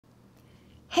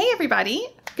Hey everybody,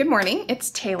 good morning. It's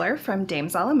Taylor from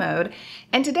Dames a la Mode,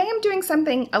 and today I'm doing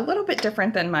something a little bit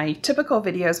different than my typical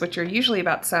videos, which are usually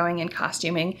about sewing and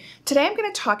costuming. Today I'm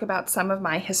going to talk about some of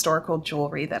my historical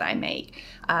jewelry that I make.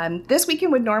 This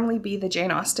weekend would normally be the Jane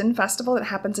Austen Festival that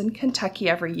happens in Kentucky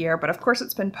every year, but of course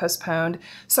it's been postponed.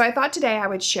 So I thought today I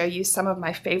would show you some of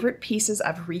my favorite pieces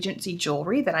of Regency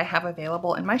jewelry that I have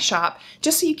available in my shop,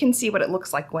 just so you can see what it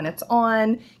looks like when it's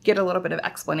on, get a little bit of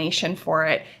explanation for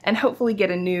it, and hopefully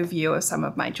get a new view of some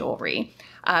of my jewelry.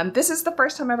 This is the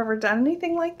first time I've ever done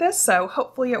anything like this, so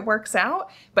hopefully it works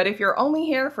out. But if you're only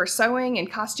here for sewing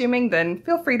and costuming, then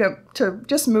feel free to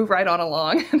just move right on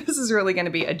along. This is really going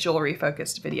to be a jewelry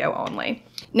focused video only.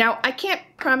 Now, I can't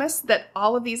promise that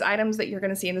all of these items that you're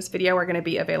going to see in this video are going to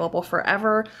be available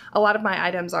forever. A lot of my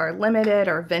items are limited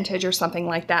or vintage or something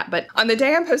like that, but on the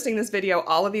day I'm posting this video,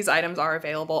 all of these items are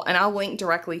available, and I'll link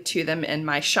directly to them in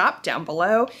my shop down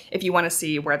below if you want to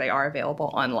see where they are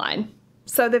available online.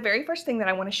 So the very first thing that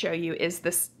I want to show you is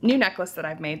this new necklace that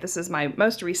I've made. This is my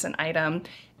most recent item,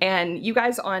 and you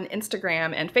guys on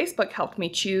Instagram and Facebook helped me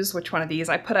choose which one of these.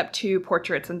 I put up 2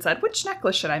 portraits and said, which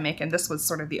necklace should I make? And this was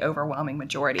sort of the overwhelming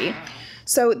majority.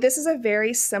 So this is a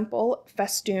very simple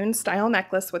festoon style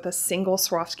necklace with a single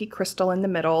Swarovski crystal in the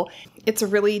middle. It's a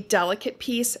really delicate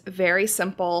piece, very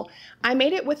simple. I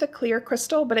made it with a clear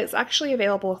crystal, but it's actually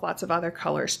available with lots of other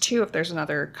colors too, if there's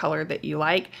another color that you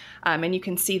like. And you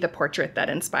can see the portrait that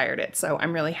inspired it, so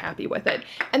I'm really happy with it.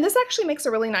 And this actually makes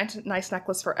a really nice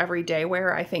necklace for everyday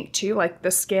wear, I think too. Like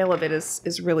the scale of it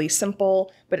is really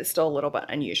simple, but it's still a little bit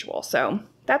unusual. So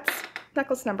that's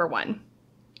necklace number 1.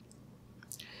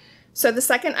 So the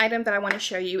second item that I want to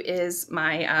show you is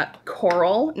my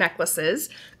coral necklaces.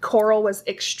 Coral was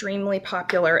extremely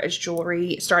popular as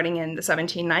jewelry starting in the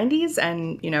 1790s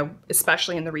and,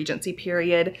 especially in the Regency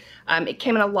period. It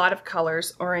came in a lot of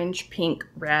colors: orange, pink,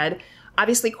 red.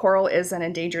 Obviously, coral is an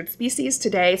endangered species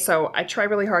today, so I try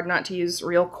really hard not to use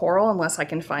real coral unless I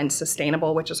can find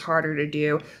sustainable, which is harder to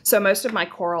do. So most of my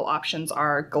coral options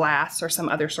are glass or some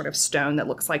other sort of stone that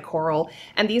looks like coral.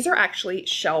 And these are actually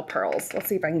shell pearls. Let's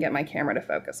see if I can get my camera to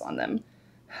focus on them.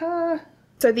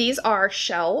 So these are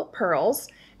shell pearls.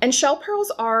 And shell pearls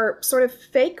are sort of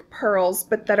fake pearls,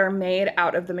 but that are made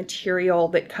out of the material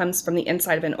that comes from the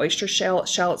inside of an oyster shell.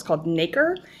 It's called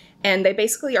nacre. And they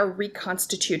basically are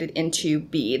reconstituted into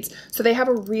beads. So they have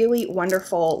a really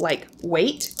wonderful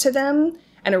weight to them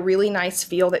and a really nice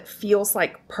feel that feels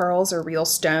like pearls or real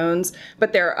stones,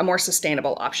 but they're a more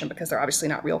sustainable option because they're obviously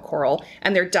not real coral.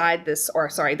 And they're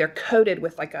they're coated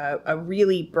with a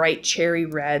really bright cherry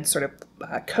red sort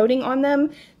of coating on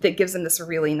them that gives them this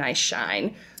really nice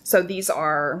shine. So this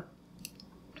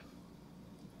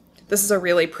is a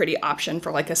really pretty option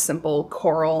for a simple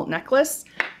coral necklace.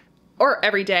 Or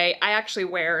every day. I actually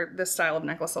wear this style of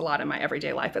necklace a lot in my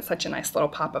everyday life. It's such a nice little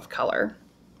pop of color.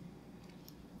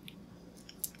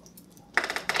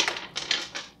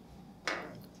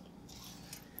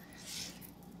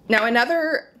 Now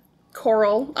another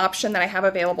coral option that I have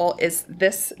available is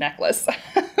this necklace,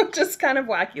 which is kind of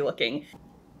wacky looking.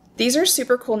 These are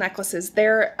super cool necklaces.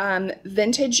 They're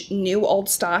vintage new old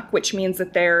stock, which means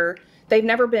that they've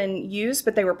never been used,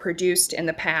 but they were produced in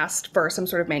the past for some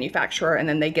sort of manufacturer, and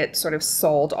then they get sort of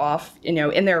sold off, in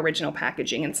their original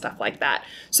packaging and stuff like that.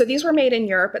 So these were made in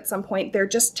Europe at some point. They're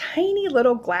just tiny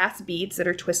little glass beads that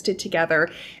are twisted together,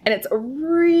 and it's a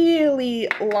really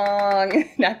long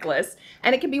necklace,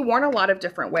 and it can be worn a lot of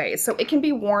different ways. So it can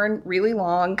be worn really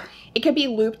long. It could be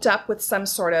looped up with some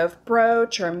sort of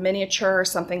brooch or miniature or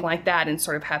something like that and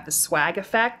sort of have the swag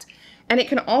effect. And it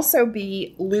can also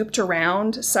be looped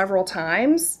around several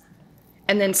times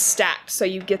and then stacked. So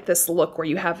you get this look where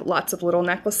you have lots of little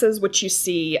necklaces, which you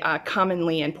see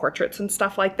commonly in portraits and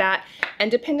stuff like that.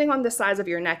 And depending on the size of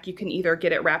your neck, you can either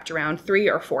get it wrapped around 3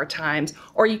 or 4 times,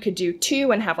 or you could do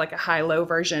 2 and have a high-low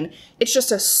version. It's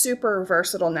just a super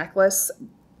versatile necklace,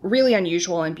 really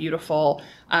unusual and beautiful.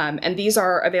 And these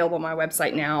are available on my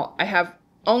website now. I have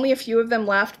only a few of them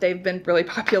left. They've been really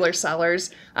popular sellers,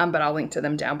 but I'll link to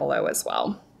them down below as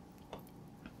well.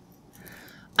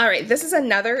 All right, this is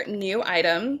another new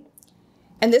item.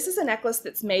 And this is a necklace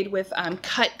that's made with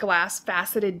cut glass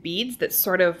faceted beads that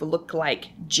sort of look like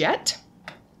jet.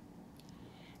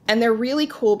 And they're really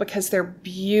cool because they're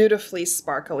beautifully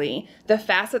sparkly. The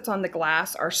facets on the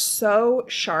glass are so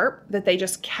sharp that they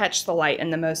just catch the light in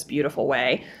the most beautiful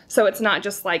way. So it's not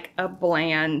just like a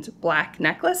bland black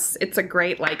necklace. It's a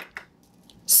great,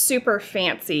 super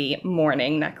fancy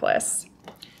morning necklace.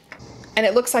 And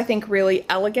it looks, I think, really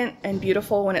elegant and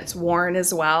beautiful when it's worn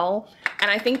as well.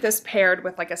 And I think this paired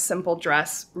with a simple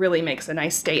dress really makes a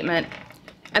nice statement.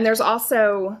 And there's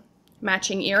also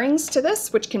matching earrings to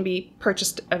this, which can be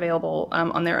purchased available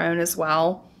on their own as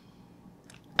well.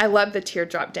 I love the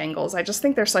teardrop dangles. I just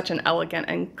think they're such an elegant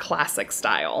and classic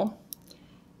style.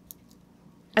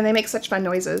 And they make such fun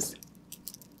noises.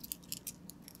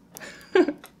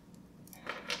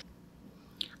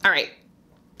 All right,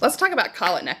 let's talk about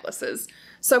collet necklaces.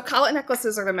 So collet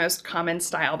necklaces are the most common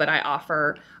style that I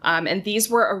offer, and these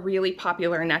were a really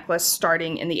popular necklace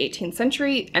starting in the 18th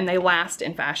century, and they last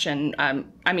in fashion,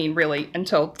 I mean really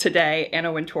until today.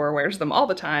 Anna Wintour wears them all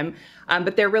the time,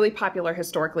 but they're really popular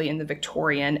historically in the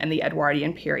Victorian and the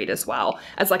Edwardian period as well,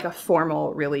 as like a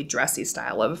formal, really dressy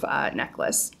style of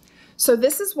necklace. So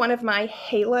this is one of my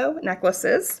halo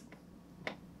necklaces,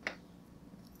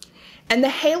 and the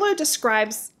halo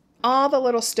describes all the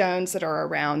little stones that are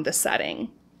around the setting.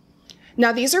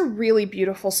 Now these are really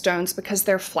beautiful stones because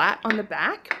they're flat on the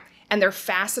back and they're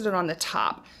faceted on the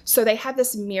top. So they have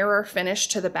this mirror finish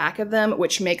to the back of them,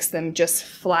 which makes them just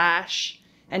flash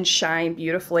and shine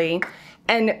beautifully.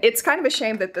 And it's kind of a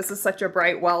shame that this is such a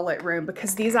bright, well-lit room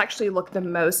because these actually look the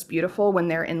most beautiful when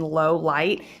they're in low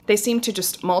light. They seem to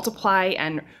just multiply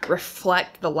and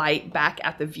reflect the light back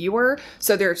at the viewer.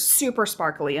 So they're super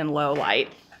sparkly in low light.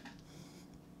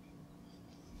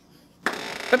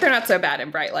 But they're not so bad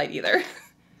in bright light either.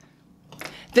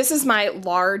 This is my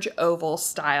large oval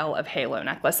style of halo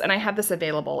necklace, and I have this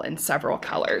available in several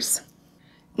colors.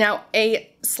 Now, a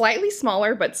slightly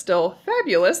smaller but still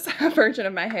fabulous version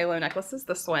of my halo necklace is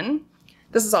this one.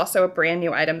 This is also a brand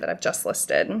new item that I've just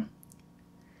listed.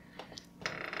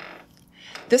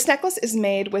 This necklace is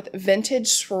made with vintage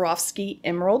Swarovski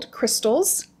emerald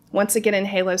crystals, once again in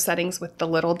halo settings with the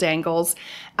little dangles.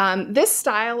 This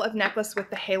style of necklace with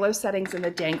the halo settings and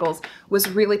the dangles was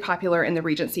really popular in the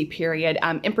Regency period.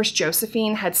 Empress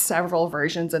Josephine had several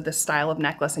versions of this style of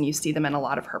necklace, and you see them in a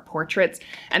lot of her portraits,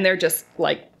 and they're just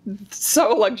like so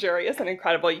luxurious and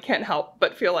incredible. You can't help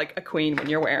but feel like a queen when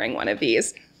you're wearing one of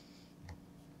these.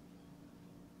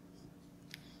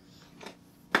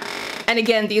 And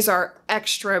again, these are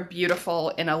extra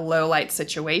beautiful in a low light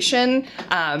situation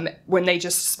when they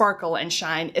just sparkle and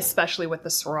shine, especially with the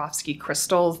Swarovski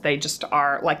crystals. They just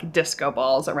are like disco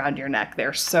balls around your neck.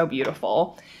 They're so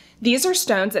beautiful. These are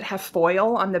stones that have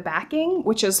foil on the backing,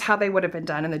 which is how they would have been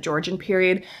done in the Georgian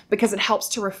period, because it helps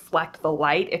to reflect the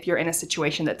light if you're in a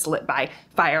situation that's lit by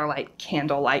firelight,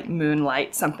 candlelight,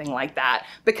 moonlight, something like that.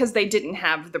 Because they didn't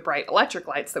have the bright electric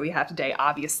lights that we have today,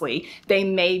 obviously, they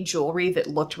made jewelry that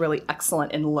looked really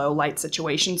excellent in low light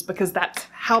situations because that's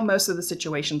how most of the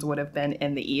situations would have been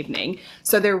in the evening.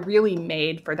 So they're really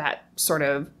made for that sort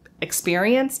of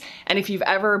experience. And if you've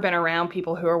ever been around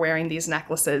people who are wearing these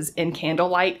necklaces in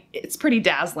candlelight, it's pretty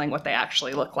dazzling what they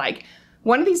actually look like.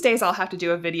 One of these days I'll have to do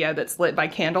a video that's lit by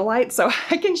candlelight so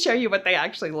I can show you what they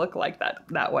actually look like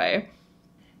that way.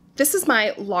 This is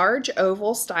my large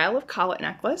oval style of collet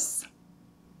necklace.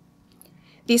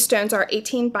 These stones are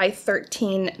 18 by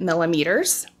 13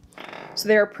 millimeters. So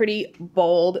they're a pretty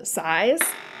bold size.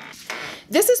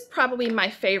 This is probably my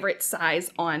favorite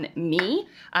size on me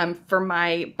for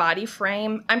my body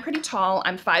frame. I'm pretty tall,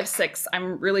 I'm 5'6",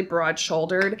 I'm really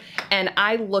broad-shouldered, and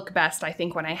I look best, I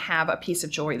think, when I have a piece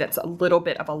of jewelry that's a little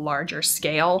bit of a larger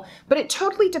scale, but it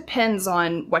totally depends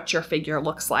on what your figure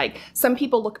looks like. Some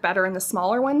people look better in the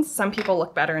smaller ones, some people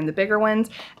look better in the bigger ones,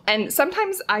 and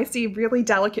sometimes I see really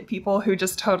delicate people who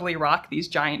just totally rock these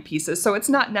giant pieces, so it's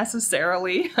not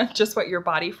necessarily just what your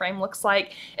body frame looks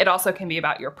like. It also can be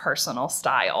about your personal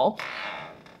style.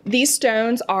 These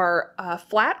stones are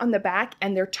flat on the back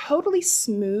and they're totally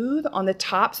smooth on the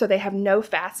top, so they have no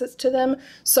facets to them.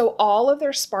 So all of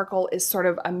their sparkle is sort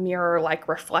of a mirror-like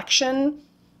reflection.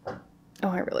 Oh,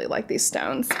 I really like these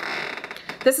stones.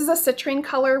 This is a citrine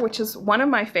color, which is one of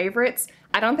my favorites.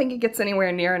 I don't think it gets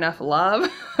anywhere near enough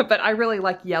love, but I really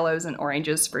like yellows and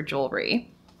oranges for jewelry.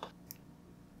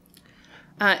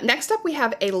 Next up, we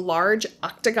have a large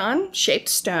octagon shaped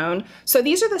stone. So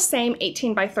these are the same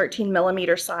 18 by 13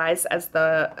 millimeter size as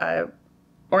the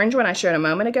orange one I showed a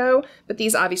moment ago, but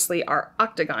these obviously are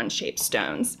octagon shaped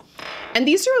stones. And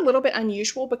these are a little bit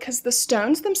unusual because the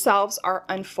stones themselves are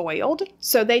unfoiled,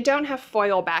 so they don't have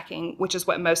foil backing, which is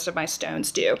what most of my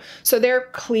stones do. So they're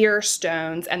clear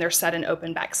stones and they're set in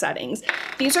open back settings.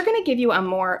 These are going to give you a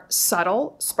more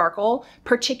subtle sparkle,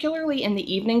 particularly in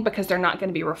the evening because they're not going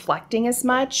to be reflecting as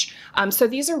much. So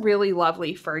these are really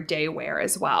lovely for day wear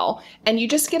as well. And you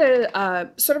just get a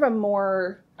sort of a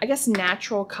more, I guess,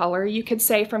 natural color, you could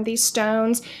say, from these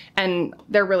stones, and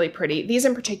they're really pretty. These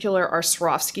in particular are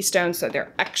Swarovski stones, so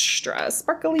they're extra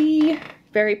sparkly,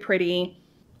 very pretty.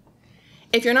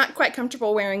 If you're not quite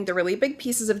comfortable wearing the really big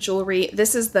pieces of jewelry,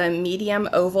 this is the medium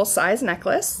oval size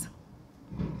necklace.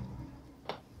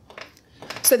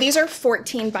 So these are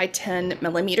 14 by 10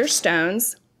 millimeter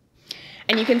stones.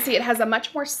 And you can see it has a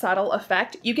much more subtle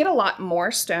effect. You get a lot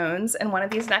more stones in one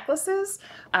of these necklaces,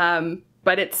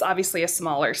 but it's obviously a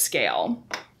smaller scale.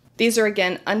 These are,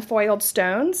 again, unfoiled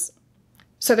stones.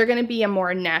 So they're going to be a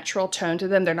more natural tone to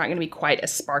them. They're not going to be quite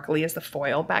as sparkly as the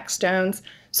foil back stones.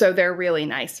 So they're really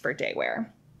nice for day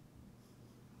wear.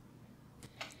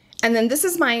 And then this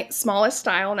is my smallest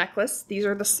style necklace. These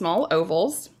are the small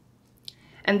ovals.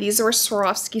 And these are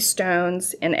Swarovski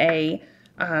stones in a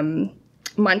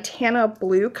Montana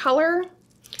blue color.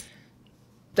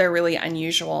 They're really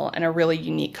unusual and a really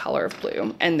unique color of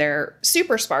blue, and they're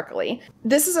super sparkly.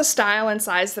 This is a style and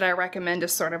size that I recommend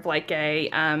as sort of like a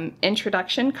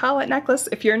introduction collet necklace.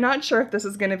 If you're not sure if this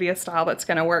is going to be a style that's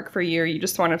going to work for you, or you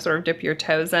just want to sort of dip your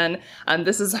toes in,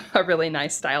 this is a really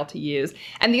nice style to use.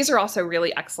 And these are also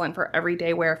really excellent for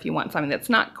everyday wear if you want something that's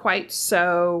not quite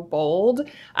so bold.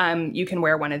 You can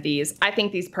wear one of these. I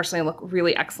think these personally look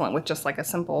really excellent with just like a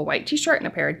simple white t-shirt and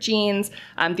a pair of jeans.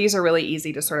 These are really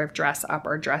easy to sort of dress up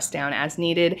or dress down as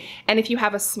needed. And if you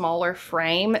have a smaller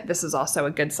frame, this is also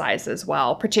a good size as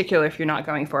well, particularly if you're not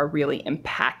going for a really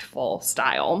impactful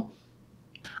style.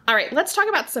 All right, let's talk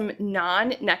about some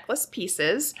non-necklace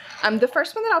pieces. The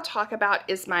first one that I'll talk about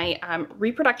is my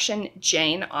reproduction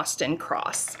Jane Austen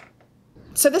cross.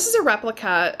 So this is a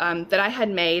replica that I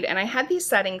had made, and I had these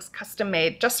settings custom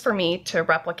made just for me to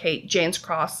replicate Jane's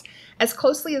cross as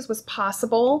closely as was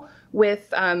possible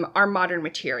with our modern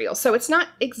material. So it's not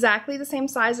exactly the same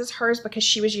size as hers because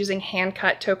she was using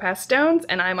hand-cut topaz stones,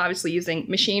 and I'm obviously using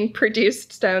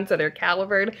machine-produced stones that are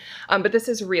calibered, but this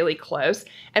is really close.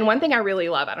 And one thing I really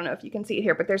love, I don't know if you can see it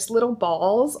here, but there's little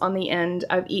balls on the end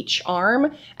of each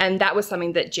arm, and that was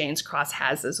something that Jane's cross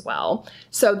has as well.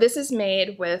 So this is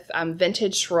made with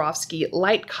vintage Swarovski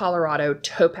light Colorado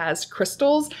topaz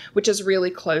crystals, which is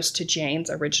really close to Jane's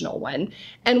original one.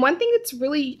 And one thing that's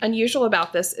really unusual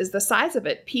about this is the size of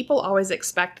it. People always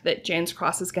expect that Jane's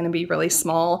cross is going to be really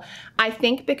small. I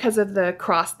think because of the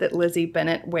cross that Lizzie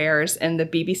Bennet wears in the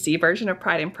BBC version of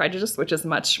Pride and Prejudice, which is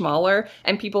much smaller,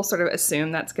 and people sort of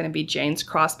assume that's going to be Jane's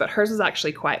cross, but hers is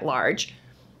actually quite large.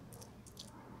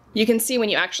 You can see when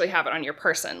you actually have it on your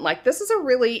person, like this is a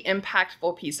really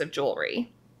impactful piece of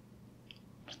jewelry.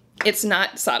 It's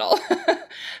not subtle.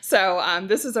 So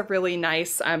this is a really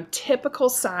nice typical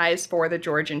size for the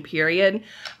Georgian period.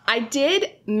 I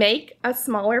did make a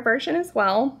smaller version as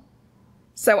well.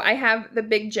 So I have the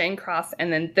big Jane cross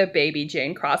and then the baby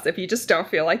Jane cross. If you just don't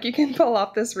feel like you can pull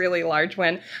off this really large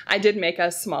one, I did make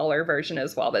a smaller version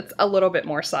as well that's a little bit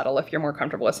more subtle if you're more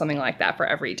comfortable with something like that for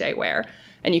everyday wear.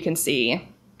 And you can see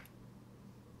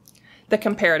the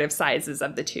comparative sizes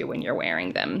of the two when you're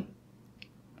wearing them.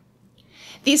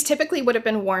 These typically would have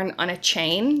been worn on a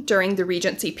chain during the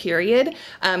Regency period,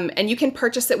 and you can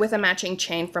purchase it with a matching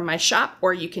chain from my shop,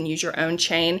 or you can use your own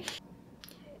chain.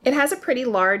 It has a pretty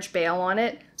large bail on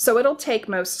it, so it'll take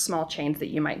most small chains that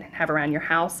you might have around your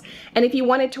house. And if you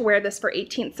wanted to wear this for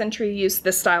 18th century use,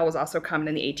 this style was also common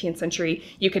in the 18th century,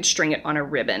 you could string it on a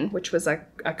ribbon, which was a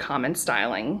common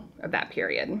styling of that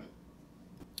period.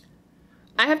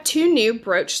 I have two new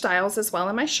brooch styles as well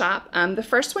in my shop. The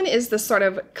first one is the sort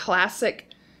of classic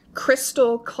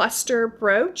crystal cluster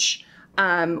brooch,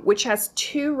 which has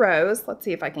two rows. Let's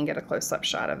see if I can get a close-up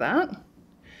shot of that.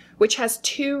 Which has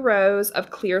two rows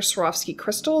of clear Swarovski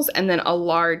crystals and then a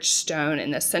large stone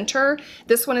in the center.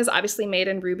 This one is obviously made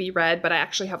in ruby red, but I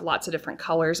actually have lots of different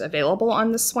colors available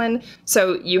on this one.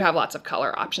 So you have lots of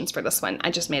color options for this one. I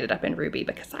just made it up in ruby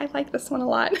because I like this one a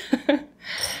lot.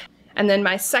 And then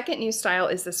my second new style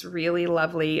is this really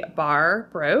lovely bar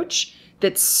brooch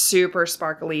that's super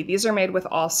sparkly. These are made with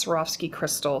all Swarovski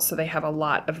crystals, so they have a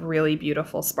lot of really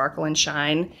beautiful sparkle and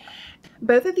shine.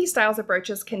 Both of these styles of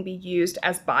brooches can be used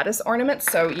as bodice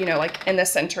ornaments, so, you know, like in the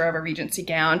center of a Regency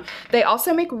gown. They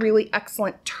also make really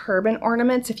excellent turban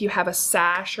ornaments if you have a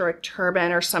sash or a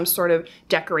turban or some sort of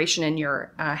decoration in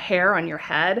your hair on your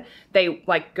head. They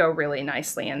like go really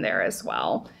nicely in there as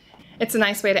well. It's a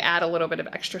nice way to add a little bit of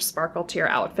extra sparkle to your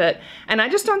outfit. And I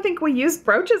just don't think we use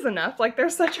brooches enough. Like, they're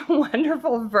such a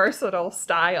wonderful, versatile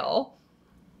style.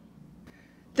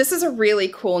 This is a really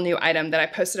cool new item that I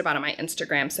posted about on my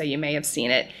Instagram, so you may have seen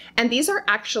it. And these are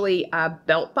actually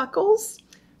belt buckles.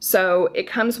 So it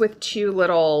comes with two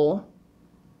little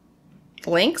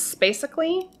links,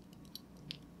 basically,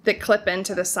 that clip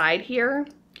into the side here.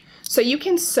 So you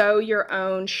can sew your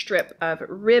own strip of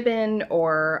ribbon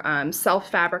or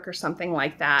self fabric or something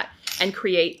like that and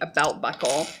create a belt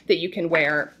buckle that you can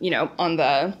wear, you know, on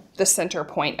the center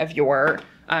point of your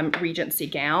Regency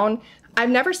gown. I've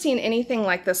never seen anything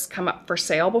like this come up for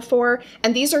sale before,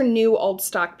 and these are new old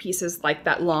stock pieces like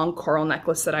that long coral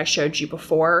necklace that I showed you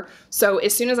before. So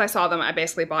as soon as I saw them, I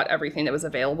basically bought everything that was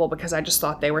available because I just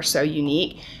thought they were so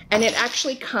unique. And it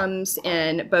actually comes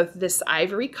in both this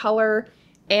ivory color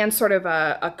and sort of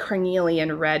a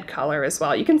carnelian red color as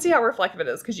well. You can see how reflective it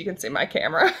is because you can see my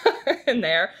camera in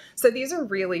there. So these are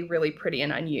really, really pretty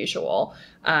and unusual.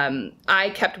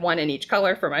 I kept one in each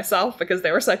color for myself because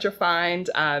they were such a find.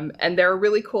 And they're a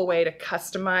really cool way to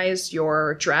customize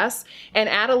your dress and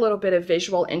add a little bit of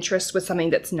visual interest with something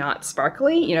that's not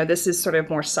sparkly. You know, this is sort of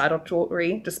more subtle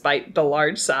jewelry despite the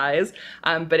large size,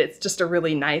 but it's just a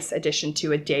really nice addition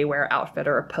to a day wear outfit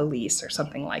or a pelisse or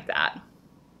something like that.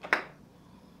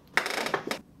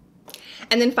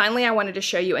 And then finally, I wanted to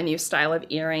show you a new style of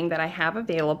earring that I have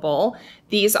available.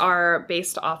 These are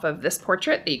based off of this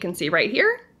portrait that you can see right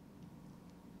here.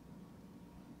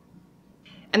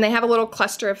 And they have a little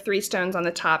cluster of 3 stones on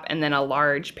the top and then a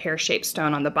large pear-shaped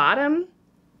stone on the bottom.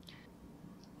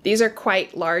 These are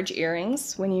quite large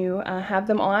earrings when you have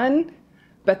them on,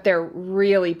 but they're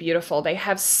really beautiful. They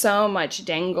have so much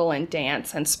dangle and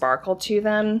dance and sparkle to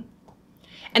them.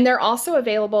 And they're also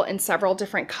available in several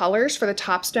different colors for the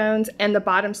top stones, and the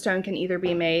bottom stone can either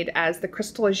be made as the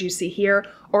crystal as you see here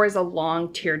or as a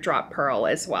long teardrop pearl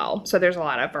as well. So there's a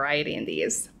lot of variety in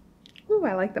these. Ooh,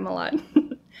 I like them a lot.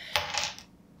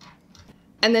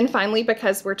 And then finally,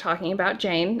 because we're talking about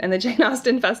Jane and the Jane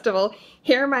Austen Festival,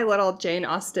 here are my little Jane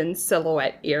Austen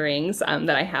silhouette earrings that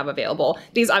I have available.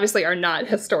 These obviously are not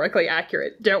historically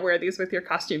accurate. Don't wear these with your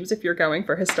costumes if you're going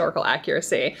for historical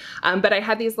accuracy. But I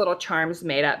had these little charms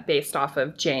made up based off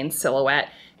of Jane's silhouette.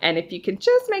 And if you can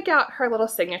just make out, her little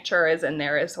signature is in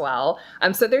there as well.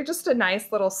 So they're just a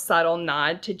nice little subtle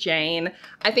nod to Jane.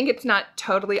 I think it's not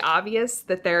totally obvious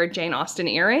that they're Jane Austen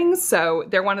earrings. So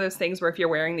they're one of those things where if you're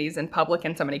wearing these in public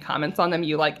and somebody comments on them,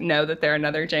 you like know that they're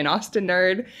another Jane Austen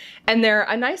nerd. And they're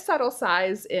a nice subtle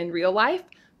size in real life,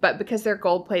 but because they're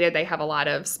gold plated, they have a lot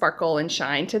of sparkle and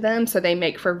shine to them. So they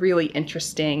make for really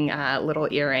interesting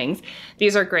little earrings.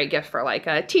 These are a great gift for like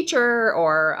a teacher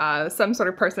or some sort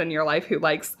of person in your life who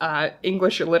likes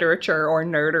English literature or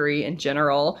nerdery in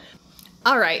general.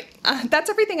 All right, that's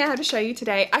everything I have to show you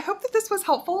today. I hope that this was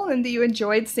helpful and that you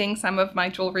enjoyed seeing some of my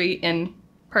jewelry in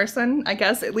person, I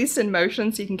guess, at least in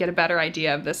motion, so you can get a better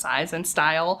idea of the size and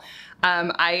style.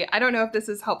 I don't know if this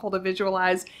is helpful to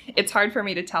visualize. It's hard for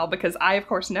me to tell because I, of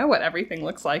course, know what everything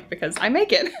looks like because I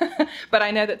make it. But I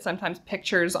know that sometimes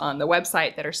pictures on the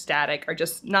website that are static are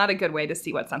just not a good way to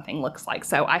see what something looks like.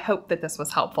 So I hope that this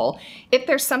was helpful. If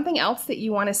there's something else that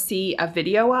you want to see a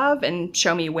video of and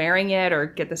show me wearing it or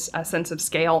get this a sense of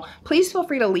scale, please feel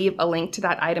free to leave a link to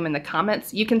that item in the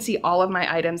comments. You can see all of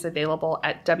my items available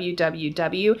at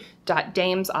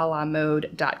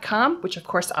www.damesAlamode.com, which of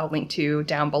course I'll link to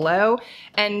down below.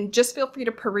 And just feel free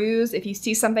to peruse. If you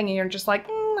see something and you're just like,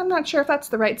 I'm not sure if that's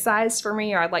the right size for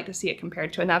me, or I'd like to see it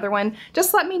compared to another one,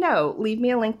 just let me know. Leave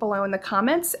me a link below in the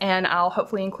comments and I'll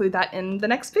hopefully include that in the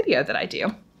next video that I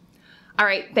do. All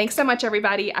right, thanks so much,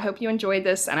 everybody. I hope you enjoyed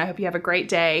this and I hope you have a great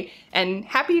day, and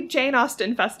happy Jane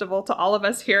Austen Festival to all of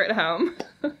us here at home.